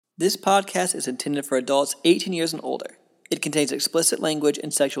This podcast is intended for adults 18 years and older. It contains explicit language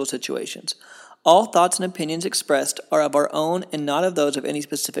and sexual situations. All thoughts and opinions expressed are of our own and not of those of any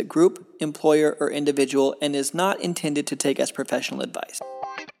specific group, employer, or individual, and is not intended to take as professional advice.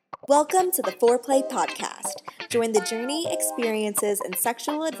 Welcome to the Foreplay Podcast. Join the journey, experiences, and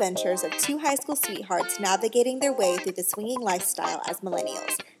sexual adventures of two high school sweethearts navigating their way through the swinging lifestyle as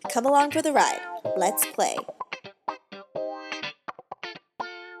millennials. Come along for the ride. Let's play.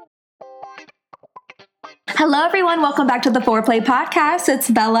 Hello, everyone. Welcome back to the Foreplay Podcast. It's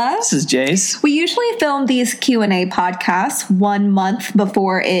Bella. This is Jace. We usually film these Q&A podcasts 1 month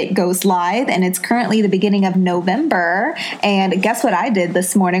before it goes live, and it's currently the beginning of November. And guess what I did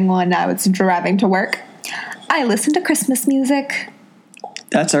this morning when I was driving to work? I listened to Christmas music.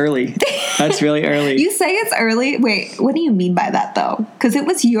 That's early. That's really early. You say it's early? Wait, what do you mean by that, though? Because it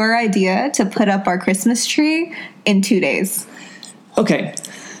was your idea to put up our Christmas tree in 2 days. Okay.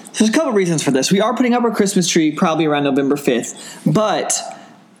 There's a couple reasons for this. We are putting up our Christmas tree probably around November 5th, but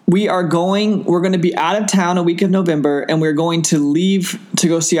we're going to be out of town a week of November, and we're going to leave to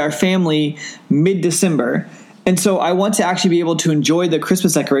go see our family mid-December. And so I want to actually be able to enjoy the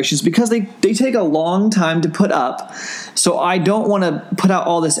Christmas decorations because they take a long time to put up. So I don't want to put out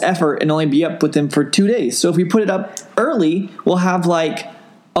all this effort and only be up with them for 2 days. So if we put it up early, we'll have like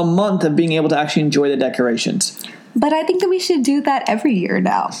a month of being able to actually enjoy the decorations. But I think that we should do that every year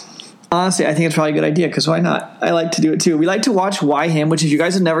now. Honestly, I think it's probably a good idea because why not? I like to do it too. We like to watch Why Him, which if you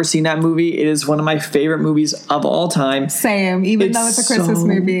guys have never seen that movie, it is one of my favorite movies of all time. Same, even though it's a Christmas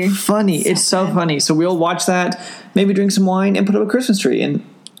movie. Funny. It's so funny. So we'll watch that, maybe drink some wine, and put up a Christmas tree. And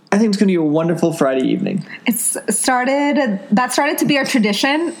I think it's going to be a wonderful Friday evening. That started to be our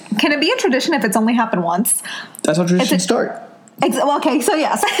tradition. Can it be a tradition if it's only happened once? That's how traditions start. Okay, so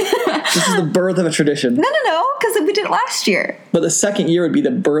yes. This is the birth of a tradition. No, because we did it last year. But the second year would be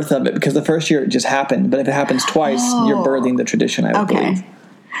the birth of it because the first year it just happened. But if it happens twice, you're birthing the tradition, I would believe.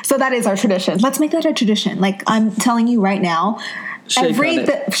 So that is our tradition. Let's make that our tradition. Like I'm telling you right now.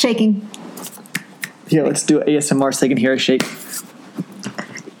 Shaking. Yeah, let's do ASMR so they can hear us shake.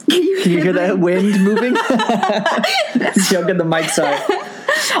 Can you hear that wind moving? See how good the mics are.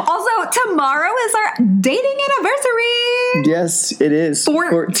 Also, tomorrow is our dating anniversary. Yes, it is.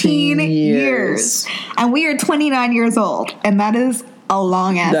 14 years. And we are 29 years old. And that is a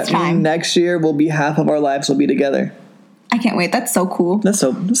long ass time. Next year will be half of our lives will be together. I can't wait. That's so cool. That's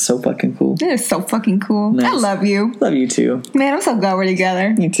so fucking cool. It is so fucking cool. Nice. I love you. Love you too. Man, I'm so glad we're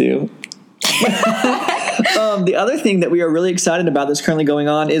together. Me too. The other thing that we are really excited about that's currently going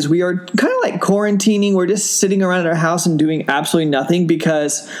on is we are kind of like quarantining. We're just sitting around at our house and doing absolutely nothing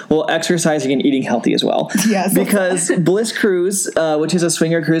because, well, exercising and eating healthy as well. Yes. Because Bliss Cruise, which is a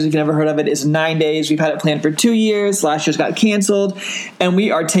swinger cruise, if you've never heard of it, is 9 days. We've had it planned for 2 years. Last year's got canceled. And we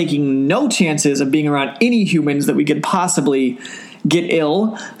are taking no chances of being around any humans that we could possibly get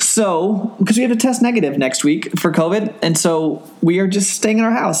ill. So, because we have to test negative next week for COVID. And so we are just staying in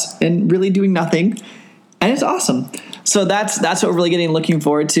our house and really doing nothing. And it's awesome. So that's what we're really looking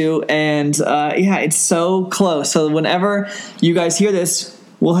forward to. And it's so close. So whenever you guys hear this,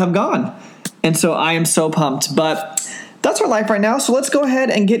 we'll have gone. And so I am so pumped. But that's our life right now. So let's go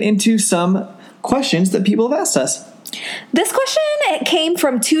ahead and get into some questions that people have asked us. This question, it came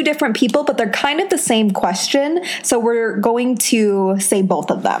from two different people, but they're kind of the same question. So we're going to say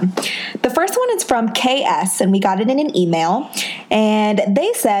both of them. The first one is from KS, and we got it in an email. And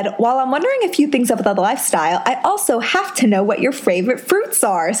they said, while I'm wondering a few things about the lifestyle, I also have to know what your favorite fruits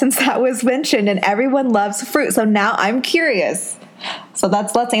are, since that was mentioned and everyone loves fruit. So now I'm curious. So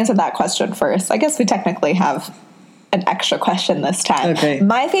let's answer that question first. I guess we technically have an extra question this time. Okay.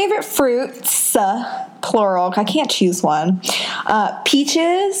 My favorite fruits, plural, I can't choose one.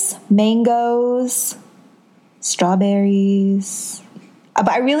 Peaches, mangoes, strawberries. But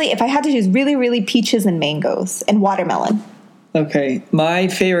if I had to choose, really, really peaches and mangoes and watermelon. Okay. My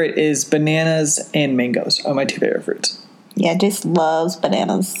favorite is bananas and mangoes are my two favorite fruits. Yeah, just loves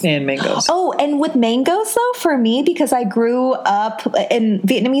bananas. And mangoes. Oh, and with mangoes, though, for me, because I grew up in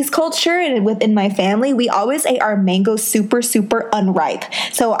Vietnamese culture and within my family, we always ate our mangoes super, super unripe.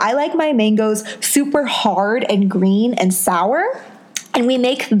 So I like my mangoes super hard and green and sour. And we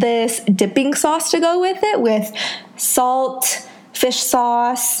make this dipping sauce to go with it with salt, fish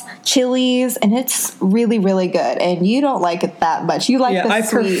sauce, chilies, and it's really, really good. And you don't like it that much. You like the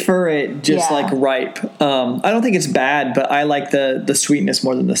sweet. I prefer it just like ripe. I don't think it's bad, but I like the sweetness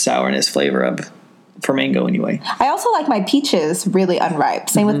more than the sourness flavor for mango anyway. I also like my peaches really unripe.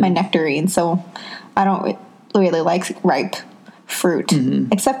 Same with my nectarine. So I don't really like ripe fruit,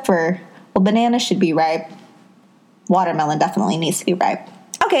 except for, banana should be ripe. Watermelon definitely needs to be ripe.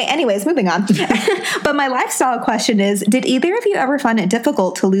 Okay, anyways, moving on. But my lifestyle question is, did either of you ever find it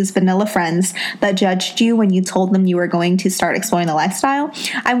difficult to lose vanilla friends that judged you when you told them you were going to start exploring the lifestyle?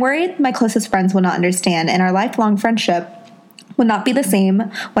 I'm worried my closest friends will not understand, and our lifelong friendship will not be the same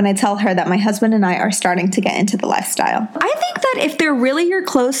when I tell her that my husband and I are starting to get into the lifestyle. I think that if they're really your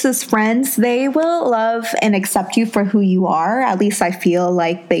closest friends, they will love and accept you for who you are. At least I feel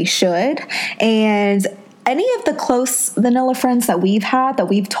like they should. And any of the close vanilla friends that we've had, that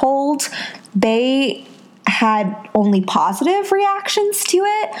we've told, they had only positive reactions to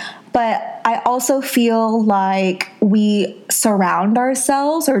it. But I also feel like we surround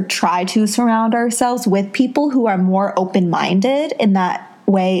ourselves, or try to surround ourselves, with people who are more open-minded in that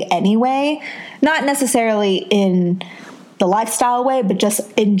way anyway. Not necessarily in the lifestyle way, but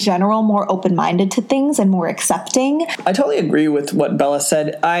just in general, more open-minded to things and more accepting. I totally agree with what Bella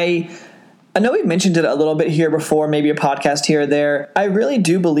said. I know we've mentioned it a little bit here before, maybe a podcast here or there. I really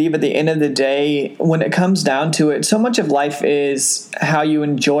do believe at the end of the day, when it comes down to it, so much of life is how you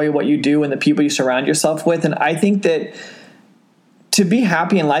enjoy what you do and the people you surround yourself with. And I think that to be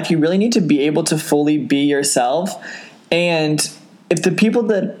happy in life, you really need to be able to fully be yourself. And if the people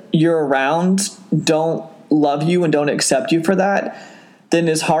that you're around don't love you and don't accept you for that, then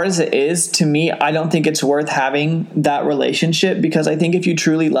as hard as it is, to me, I don't think it's worth having that relationship, because I think if you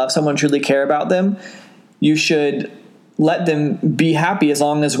truly love someone, truly care about them, you should let them be happy as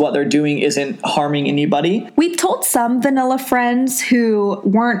long as what they're doing isn't harming anybody. We've told some vanilla friends who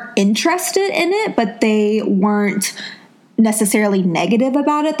weren't interested in it, but they weren't necessarily negative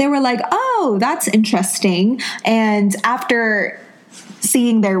about it. They were like, oh, that's interesting. And after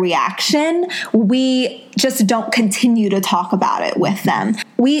seeing their reaction, we just don't continue to talk about it with them.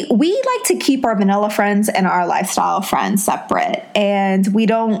 We like to keep our vanilla friends and our lifestyle friends separate, and we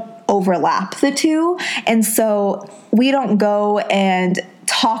don't overlap the two. And so we don't go and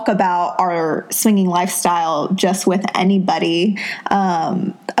talk about our swinging lifestyle just with anybody,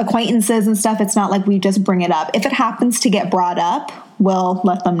 acquaintances and stuff. It's not like we just bring it up. If it happens to get brought up, we'll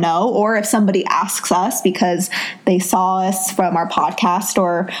let them know. Or if somebody asks us because they saw us from our podcast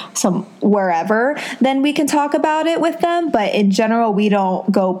or wherever, then we can talk about it with them. But in general, we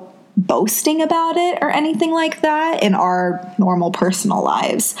don't go boasting about it or anything like that in our normal personal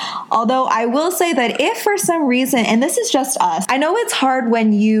lives. Although I will say that if for some reason, and this is just us, I know it's hard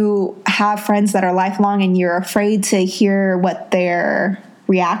when you have friends that are lifelong and you're afraid to hear what their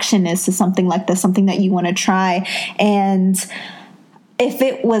reaction is to something like this, something that you want to try. And if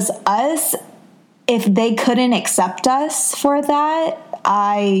it was us, if they couldn't accept us for that,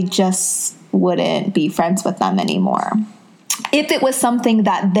 I just wouldn't be friends with them anymore. If it was something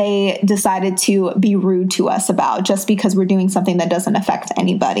that they decided to be rude to us about just because we're doing something that doesn't affect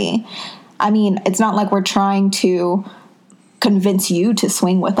anybody. I mean, it's not like we're trying to convince you to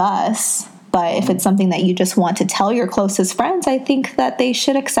swing with us, but if it's something that you just want to tell your closest friends, I think that they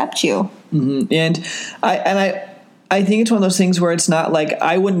should accept you. Mm-hmm. And I think it's one of those things where it's not like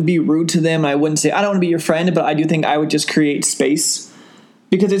I wouldn't be rude to them. I wouldn't say I don't want to be your friend, but I do think I would just create space,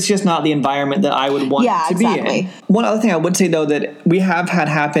 because it's just not the environment that I would want to be in. One other thing I would say, though, that we have had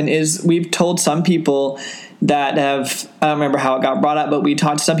happen is we've told some people that have, I don't remember how it got brought up, but we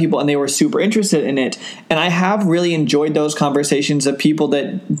talked to some people and they were super interested in it. And I have really enjoyed those conversations of people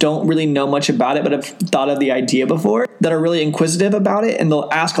that don't really know much about it, but have thought of the idea before, that are really inquisitive about it, and they'll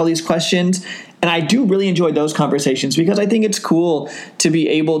ask all these questions. And I do really enjoy those conversations, because I think it's cool to be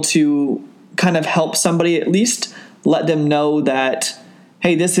able to kind of help somebody, at least let them know that,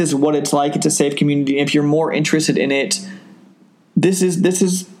 hey, this is what it's like. It's a safe community. If you're more interested in it, this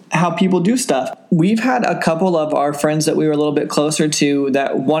is how people do stuff. We've had a couple of our friends that we were a little bit closer to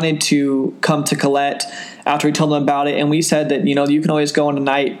that wanted to come to Colette after we told them about it. And we said that, you can always go on a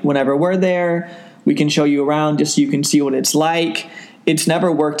night whenever we're there. We can show you around just so you can see what it's like. It's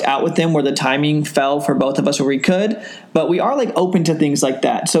never worked out with them where the timing fell for both of us where we could, but we are open to things like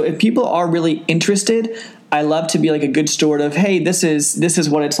that. So if people are really interested, I love to be a good steward of, hey, this is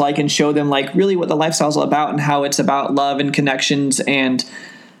what it's like, and show them really what the lifestyle is all about and how it's about love and connections and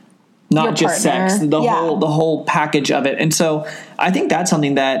not your just partner. sex, the whole package of it. And so I think that's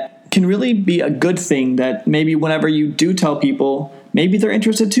something that can really be a good thing, that maybe whenever you do tell people, maybe they're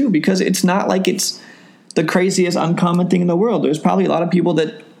interested too, because it's not like it's the craziest uncommon thing in the world. There's probably a lot of people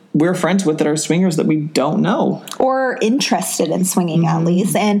that we're friends with that are swingers that we don't know. Or interested in swinging, at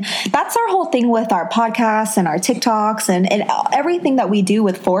least. And that's our whole thing with our podcasts and our TikToks and everything that we do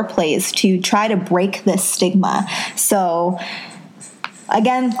with Foreplay, is to try to break this stigma. So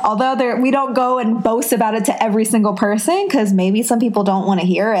Again, although we don't go and boast about it to every single person, because maybe some people don't want to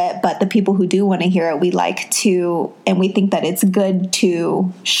hear it, but the people who do want to hear it, we like to, and we think that it's good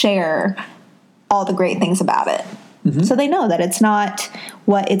to share all the great things about it. Mm-hmm. So they know that it's not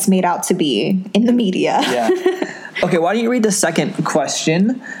what it's made out to be in the media. Yeah. Okay, why don't you read the second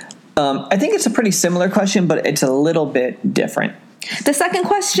question? I think it's a pretty similar question, but it's a little bit different. The second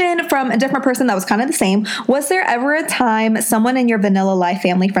question from a different person that was kind of the same. Was there ever a time someone in your vanilla life,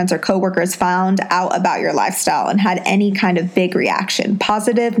 family, friends, or coworkers found out about your lifestyle and had any kind of big reaction,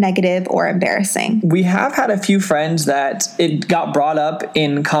 positive, negative, or embarrassing? We have had a few friends that it got brought up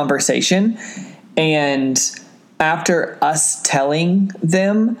in conversation, and after us telling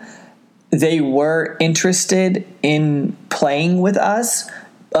them, they were interested in playing with us.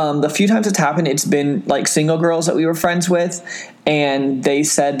 The few times it's happened, it's been like single girls that we were friends with, and they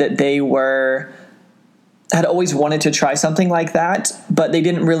said that they had always wanted to try something like that, but they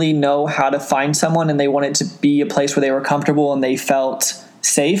didn't really know how to find someone, and they wanted to be a place where they were comfortable and they felt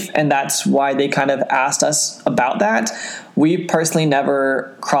safe, and that's why they kind of asked us about that. We personally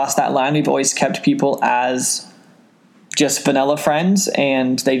never crossed that line. We've always kept people as just vanilla friends,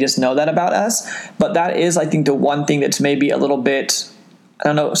 and they just know that about us. But that is, I think, the one thing that's maybe a little bit, I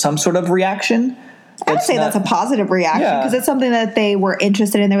don't know, some sort of reaction. I would say that's a positive reaction, because it's something that they were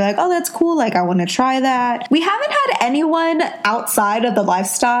interested in. They were like, oh, that's cool. Like, I want to try that. We haven't had anyone outside of the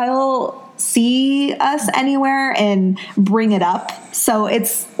lifestyle see us anywhere and bring it up. So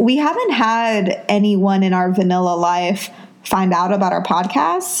we haven't had anyone in our vanilla life find out about our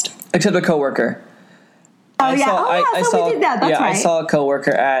podcast. Except a coworker. Oh, yeah. We did that. That's right. I saw a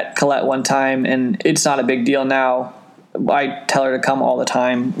coworker at Colette one time, and it's not a big deal now. I tell her to come all the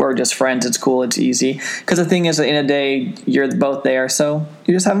time. We're just friends. It's cool. It's easy. Because the thing is, at the end of the day, you're both there, so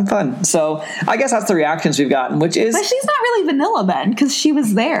you're just having fun. So I guess that's the reactions we've gotten, which is... But she's not really vanilla then, because she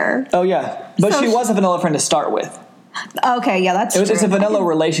was there. Oh, yeah. But she was a vanilla friend to start with. Okay, yeah, that's true. It's a vanilla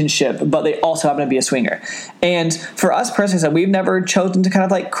relationship, but they also happen to be a swinger. And for us personally, we've never chosen to kind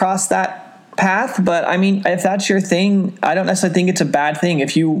of like cross that path, but I mean, if that's your thing, I don't necessarily think it's a bad thing.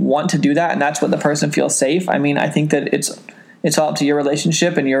 If you want to do that and that's what the person feels safe, I mean, I think that it's all up to your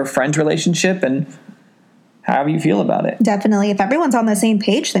relationship and your friend's relationship and however you feel about it. Definitely. If everyone's on the same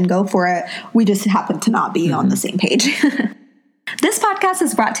page, then go for it. We just happen to not be on the same page. This podcast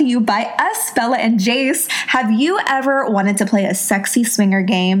is brought to you by us, Bella and Jace. Have you ever wanted to play a sexy swinger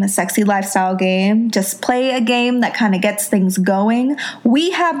game, a sexy lifestyle game? Just play a game that kind of gets things going?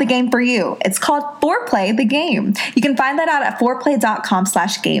 We have the game for you. It's called Foreplay the Game. You can find that out at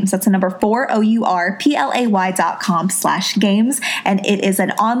foreplay.com/games. That's the number 4OURPLAY.com/games. And it is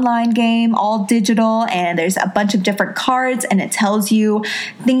an online game, all digital, and there's a bunch of different cards, and it tells you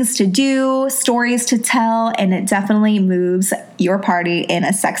things to do, stories to tell, and it definitely moves your party in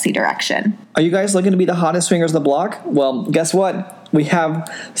a sexy direction. Are you guys looking to be the hottest swingers of the block? Well, guess what? We have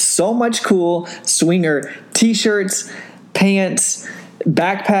so much cool swinger t-shirts, pants,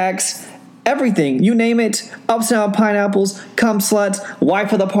 backpacks, everything. You name it. Upside down pineapples, cum sluts,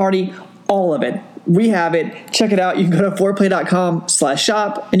 wife of the party, all of it. We have it. Check it out. You can go to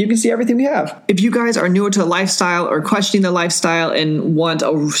foreplay.com/shop and you can see everything we have. If you guys are newer to the lifestyle or questioning the lifestyle and want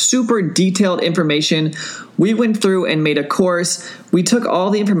a super detailed information, we went through and made a course. We took all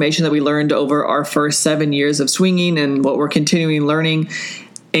the information that we learned over our first 7 years of swinging and what we're continuing learning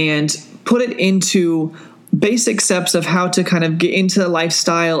and put it into basic steps of how to kind of get into the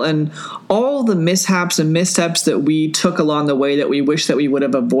lifestyle and all the mishaps and missteps that we took along the way that we wish that we would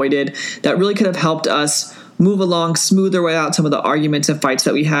have avoided that really could have helped us move along, smooth our way out some of the arguments and fights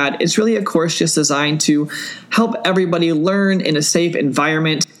that we had. It's really a course just designed to help everybody learn in a safe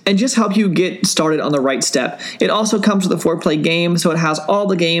environment and just help you get started on the right step. It also comes with a foreplay game, so it has all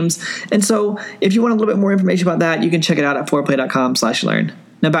the games. And so if you want a little bit more information about that, you can check it out at foreplay.com/learn.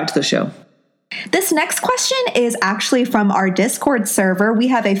 Now back to the show. This next question is actually from our Discord server. We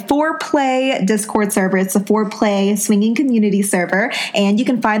have a Foreplay Discord server. It's a Foreplay swinging community server, and you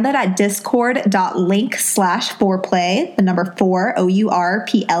can find that at discord.link/foreplay, the number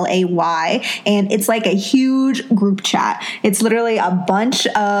 4OURPLAY, and it's like a huge group chat. It's literally a bunch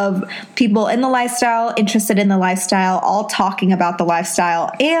of people in the lifestyle, interested in the lifestyle, all talking about the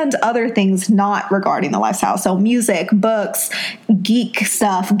lifestyle and other things not regarding the lifestyle. So music, books, geek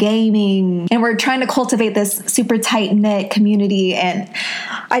stuff, gaming, and we're trying to cultivate this super tight-knit community, and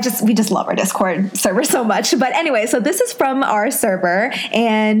we just love our Discord server so much. But anyway, so this is from our server,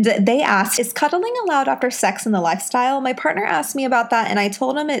 and they asked, is cuddling allowed after sex in the lifestyle? My partner asked me about that, and I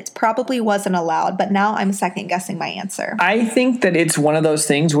told him it probably wasn't allowed, but now I'm second-guessing my answer. I think that it's one of those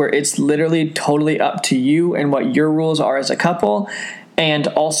things where it's literally totally up to you and what your rules are as a couple. and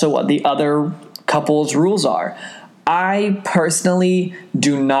also what the other couple's rules are. I personally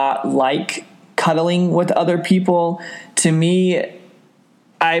do not like cuddling with other people. To me,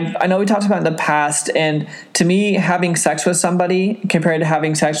 I know we talked about in the past, and to me, having sex with somebody compared to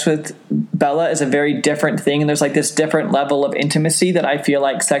having sex with Bella is a very different thing. And there's like this different level of intimacy that I feel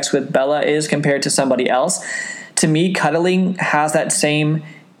like sex with Bella is compared to somebody else. To me, cuddling has that same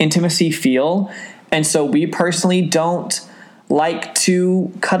intimacy feel. And so we personally don't like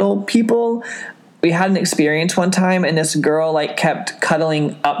to cuddle people. We had an experience one time, and this girl like kept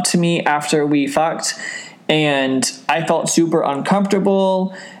cuddling up to me after we fucked. And I felt super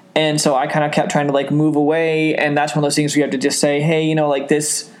uncomfortable. And so I kind of kept trying to like move away. And that's one of those things where you have to just say, hey, you know, like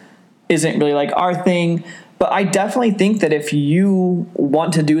this isn't really like our thing. But I definitely think that if you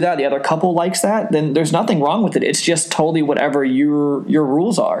want to do that, the other couple likes that, then there's nothing wrong with it. It's just totally whatever your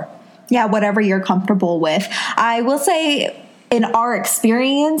rules are. Yeah, whatever you're comfortable with. I will say in our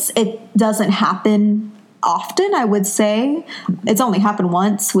experience, it doesn't happen often, I would say. It's only happened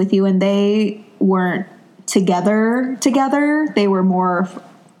once with you, and they weren't together. They were more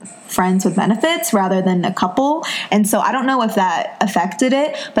friends with benefits rather than a couple. And so I don't know if that affected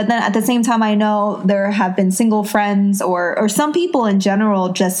it. But then at the same time, I know there have been single friends or some people in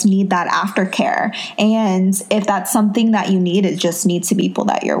general just need that aftercare. And if that's something that you need, it just needs to be people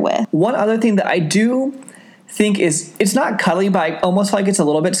that you're with. One other thing that I do think is, it's not cuddly, but I almost feel like it's a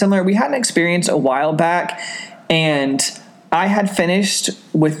little bit similar. We had an experience a while back, and I had finished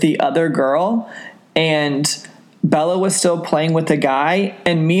with the other girl, and Bella was still playing with the guy,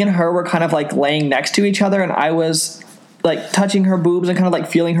 and me and her were kind of like laying next to each other, and I was like touching her boobs and kind of like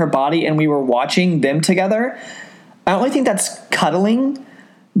feeling her body, and we were watching them together. I don't really think that's cuddling,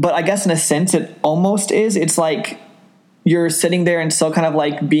 but I guess in a sense it almost is. It's like you're sitting there and still kind of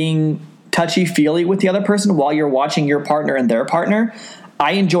like being touchy-feely with the other person while you're watching your partner and their partner.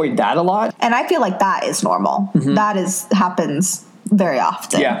 I enjoyed that a lot. And I feel like that is normal. Mm-hmm. That happens very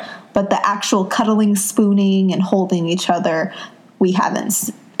often. Yeah. But the actual cuddling, spooning, and holding each other, we haven't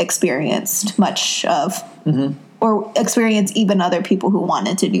experienced much of. Mm-hmm. Or experienced even other people who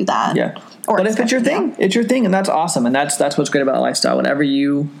wanted to do that. Yeah. But if it's your thing, it's your thing, and that's awesome. And that's what's great about lifestyle. Whatever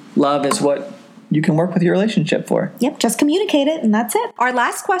you love is what you can work with your relationship for. Yep, just communicate it, and that's it. Our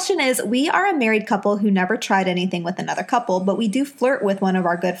last question is, we are a married couple who never tried anything with another couple, but we do flirt with one of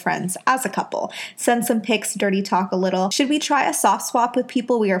our good friends as a couple. Send some pics, dirty talk a little. Should we try a soft swap with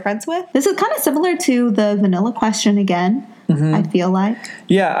people we are friends with? This is kind of similar to the vanilla question again, I feel like.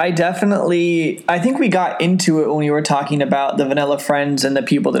 Yeah, I think we got into it when we were talking about the vanilla friends and the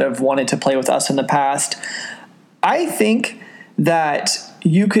people that have wanted to play with us in the past. I think that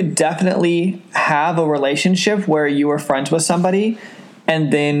you could definitely have a relationship where you were friends with somebody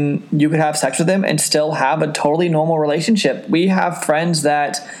and then you could have sex with them and still have a totally normal relationship. We have friends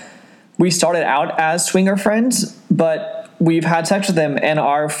that we started out as swinger friends, but we've had sex with them and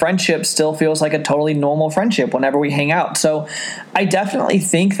our friendship still feels like a totally normal friendship whenever we hang out. So I definitely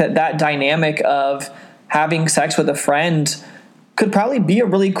think that dynamic of having sex with a friend could probably be a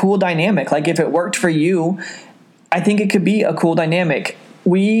really cool dynamic. Like if it worked for you, I think it could be a cool dynamic.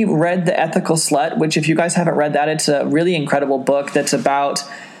 We read The Ethical Slut, which if you guys haven't read that, it's a really incredible book that's about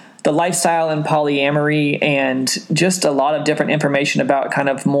the lifestyle and polyamory and just a lot of different information about kind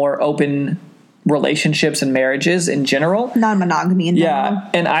of more open relationships and marriages in general. Non-monogamy in general. Yeah,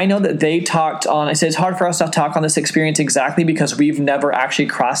 and I know that they talked on, I said it's hard for us to talk on this experience exactly because we've never actually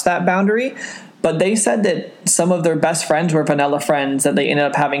crossed that boundary, but they said that some of their best friends were vanilla friends that they ended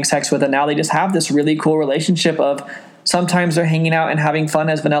up having sex with, and now they just have this really cool relationship of sometimes they're hanging out and having fun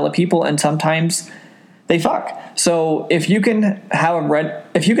as vanilla people, and sometimes they fuck. So if you can have a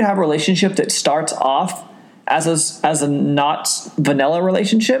relationship that starts off as a not vanilla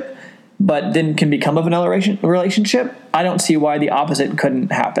relationship, but then can become a vanilla relationship, I don't see why the opposite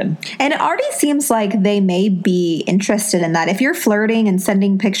couldn't happen. And it already seems like they may be interested in that. If you're flirting and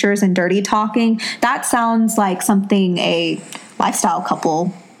sending pictures and dirty talking, that sounds like something a lifestyle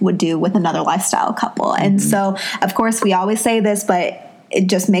couple would do with another lifestyle couple. And so, of course, we always say this, but it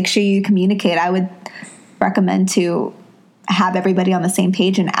just make sure you communicate. I would recommend to have everybody on the same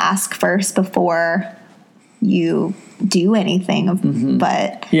page and ask first before you do anything.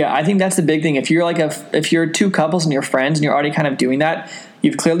 But yeah, I think that's the big thing. If you're if you're two couples and you're friends and you're already kind of doing that,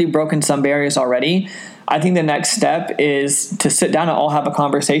 you've clearly broken some barriers already. I think the next step is to sit down and all have a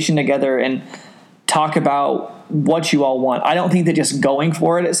conversation together and talk about what you all want. I don't think that just going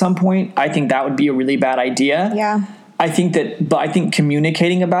for it at some point, I think that would be a really bad idea. Yeah. I think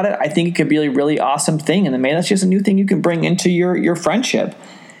communicating about it, I think it could be a really awesome thing. And then maybe that's just a new thing you can bring into your friendship.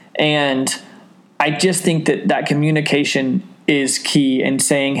 And I just think that communication is key, and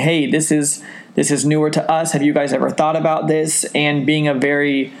saying, hey, this is newer to us. Have you guys ever thought about this? And being a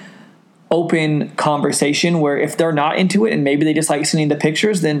very open conversation where if they're not into it and maybe they just like sending the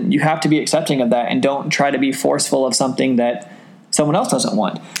pictures, then you have to be accepting of that and don't try to be forceful of something that someone else doesn't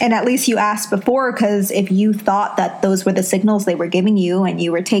want. And at least you asked before, because if you thought that those were the signals they were giving you and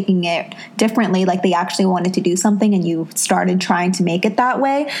you were taking it differently, like they actually wanted to do something and you started trying to make it that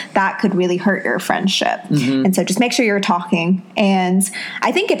way, that could really hurt your friendship. Mm-hmm. And so just make sure you're talking. And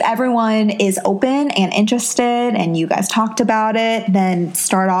I think if everyone is open and interested and you guys talked about it, then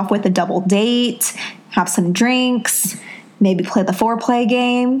start off with a double date, have some drinks, maybe play the foreplay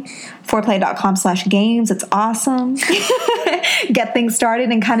game, foreplay.com/games. It's awesome. Get things started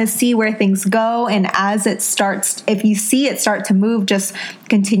and kind of see where things go. And as it starts, if you see it start to move, just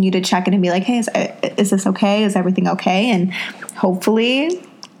continue to check it and be like, hey, is this okay? Is everything okay? And hopefully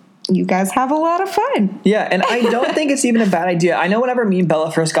you guys have a lot of fun. Yeah, and I don't think it's even a bad idea. I know whenever me and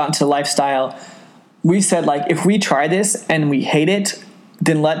Bella first got into lifestyle, we said, like, if we try this and we hate it,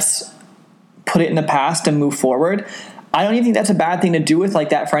 then let's put it in the past and move forward. I don't even think that's a bad thing to do with like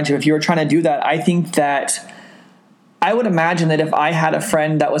that friendship. If you were trying to do that, I think that I would imagine that if I had a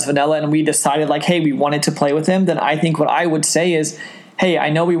friend that was vanilla and we decided like, hey, we wanted to play with him, then I think what I would say is, hey, I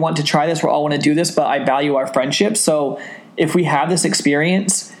know we want to try this. We all want to do this, but I value our friendship. So if we have this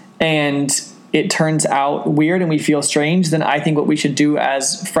experience and it turns out weird and we feel strange, then I think what we should do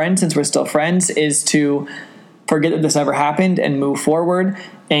as friends, since we're still friends, is to forget that this ever happened and move forward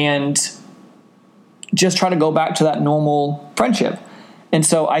and just try to go back to that normal friendship. And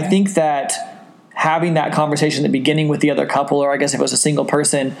so I think that having that conversation at the beginning with the other couple, or I guess if it was a single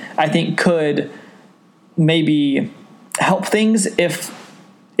person, I think could maybe help things if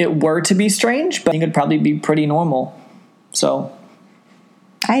it were to be strange, but I think it'd probably be pretty normal. So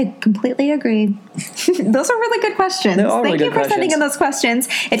I completely agree. Those are really good questions. Thank you for sending in those questions.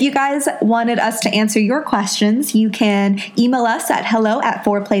 If you guys wanted us to answer your questions, you can email us at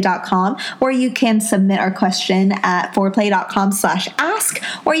hello@foreplay.com, or you can submit our question at foreplay.com/ask,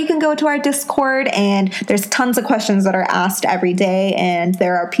 or you can go to our Discord, and there's tons of questions that are asked every day, and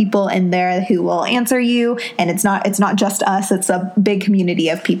there are people in there who will answer you, and it's not just us, it's a big community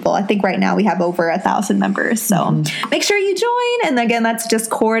of people. I think right now we have over 1,000 members, so make sure you join. And again, that's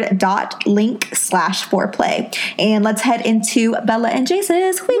discord.link/foreplay. And let's head into Bella and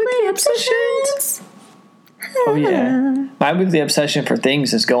Jace's weekly obsessions. Oh yeah, my weekly obsession for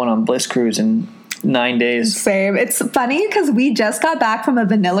things is going on Bliss Cruise in 9 days. Same. It's funny because we just got back from a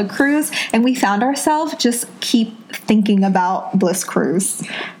vanilla cruise and we found ourselves just keep thinking about Bliss Cruise.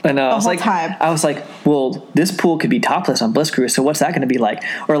 I know. I was like, well, this pool could be topless on Bliss Cruise, so what's that going to be like?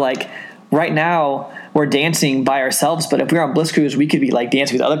 Or like, right now we're dancing by ourselves, but if we were on Bliss Cruise, we could be like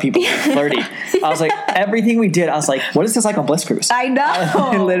dancing with other people, flirty. I was like, everything we did, I was like, what is this like on Bliss Cruise? I know.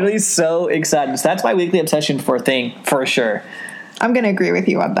 I'm literally so excited. So that's my weekly obsession for sure. I'm going to agree with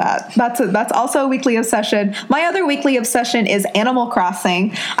you on that. That's also a weekly obsession. My other weekly obsession is Animal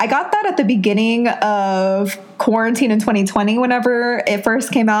Crossing. I got that at the beginning of quarantine in 2020 whenever it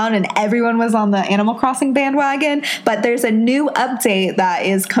first came out and everyone was on the Animal Crossing bandwagon. But there's a new update that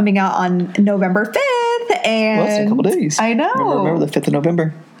is coming out on November 5th. And well, it's in a couple days. I know. Remember the 5th of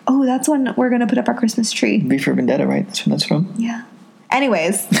November. Oh, that's when we're going to put up our Christmas tree. V for Vendetta, right? That's when that's from. Yeah.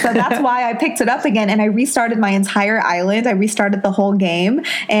 Anyways, so that's why I picked it up again, and I restarted my entire island. I restarted the whole game,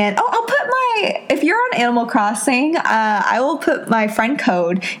 and I'll put if you're on Animal Crossing, I will put my friend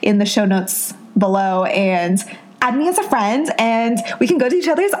code in the show notes below, and add me as a friend, and we can go to each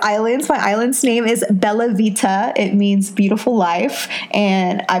other's islands. My island's name is Bella Vita. It means beautiful life,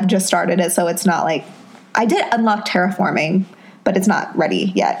 and I've just started it, so it's not like I did unlock terraforming, but it's not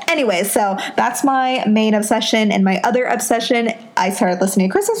ready yet. Anyway, so that's my main obsession. And my other obsession, I started listening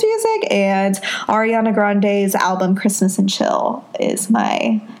to Christmas music, and Ariana Grande's album Christmas and Chill is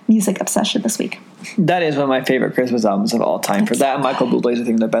my music obsession this week. That is one of my favorite Christmas albums of all time. For that, Michael Bublé's, I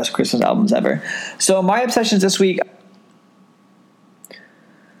think, the best Christmas albums ever. So my obsessions this week,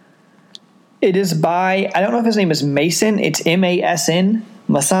 it is by, I don't know if his name is Mason. It's M-A-S-N,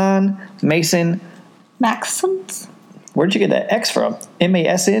 Mason. Maxons? Where'd you get that X from?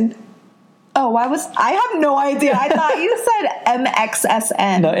 M-A-S-N? Oh, I have no idea. I thought you said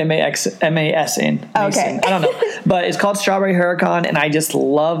M-X-S-N. No, M-A-S-N. Okay. I don't know. But it's called Strawberry Huracan, and I just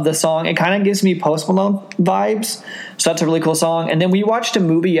love the song. It kind of gives me Post Malone vibes, so that's a really cool song. And then we watched a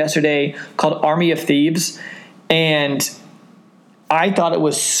movie yesterday called Army of Thieves, and I thought it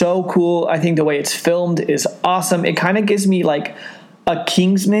was so cool. I think the way it's filmed is awesome. It kind of gives me like a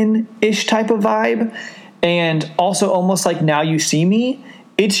Kingsman-ish type of vibe, and also almost like Now You See Me.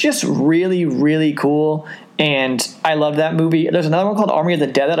 It's just really, really cool, And I love that movie. There's another one called Army of the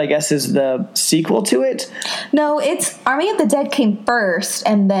Dead that I guess is the sequel to it. No, it's Army of the Dead came first,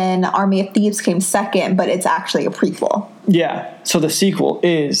 and then Army of Thieves came second, but it's actually a prequel. Yeah, so the sequel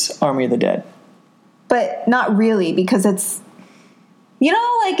is Army of the Dead. But not really, because it's, you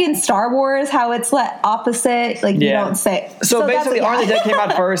know, like in Star Wars, how it's like opposite, like you don't say. So basically, Army of the Dead came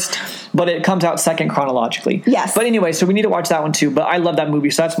out first, but it comes out second chronologically. Yes. But anyway, so we need to watch that one too. But I love that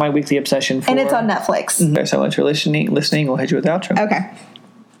movie, so that's my weekly obsession. And it's on Netflix. Okay, so once you're listening, we'll hit you with the outro. Okay.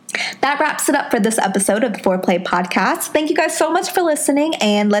 That wraps it up for this episode of the Foreplay Podcast. Thank you guys so much for listening,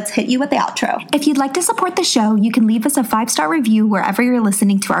 and let's hit you with the outro. If you'd like to support the show, you can leave us a 5-star review wherever you're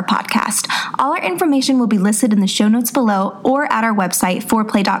listening to our podcast. All our information will be listed in the show notes below or at our website,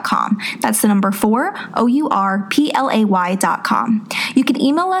 foreplay.com. That's the number 4, OURPLAY.com. You can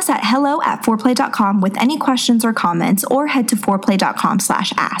email us at hello@foreplay.com with any questions or comments, or head to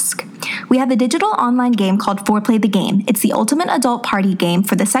foreplay.com/ask. We have a digital online game called Foreplay the Game. It's the ultimate adult party game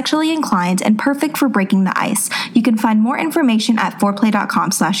for the sexually inclined and perfect for breaking the ice. You can find more information at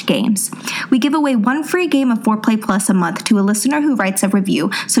foreplay.com/games. We give away 1 free game of Foreplay Plus a month to a listener who writes a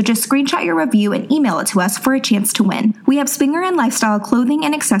review, so just screenshot your review and email it to us for a chance to win. We have swinger and lifestyle clothing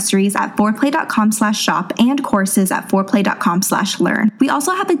and accessories at foreplay.com/shop and courses at foreplay.com/learn. We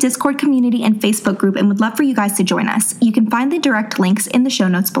also have a Discord community and Facebook group and would love for you guys to join us. You can find the direct links in the show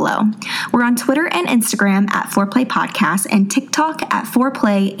notes below. We're on Twitter and Instagram at Foreplay Podcast and TikTok at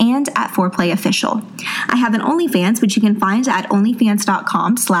Foreplay and at Foreplay Official. I have an OnlyFans, which you can find at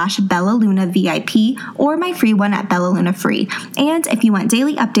onlyfans.com/BellaLunaVIP, or my free one at BellaLunaFree. And if you want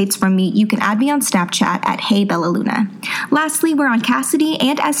daily updates from me, you can add me on Snapchat at HeyBellaLuna. Lastly, we're on Cassidy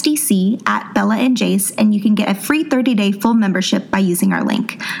and SDC at Bella and Jace, and you can get a free 30-day full membership by using our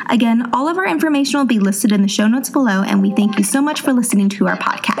link. Again, all of our information will be listed in the show notes below, and we thank you so much for listening to our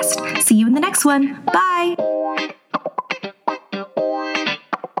podcast. See you in the next one. Bye!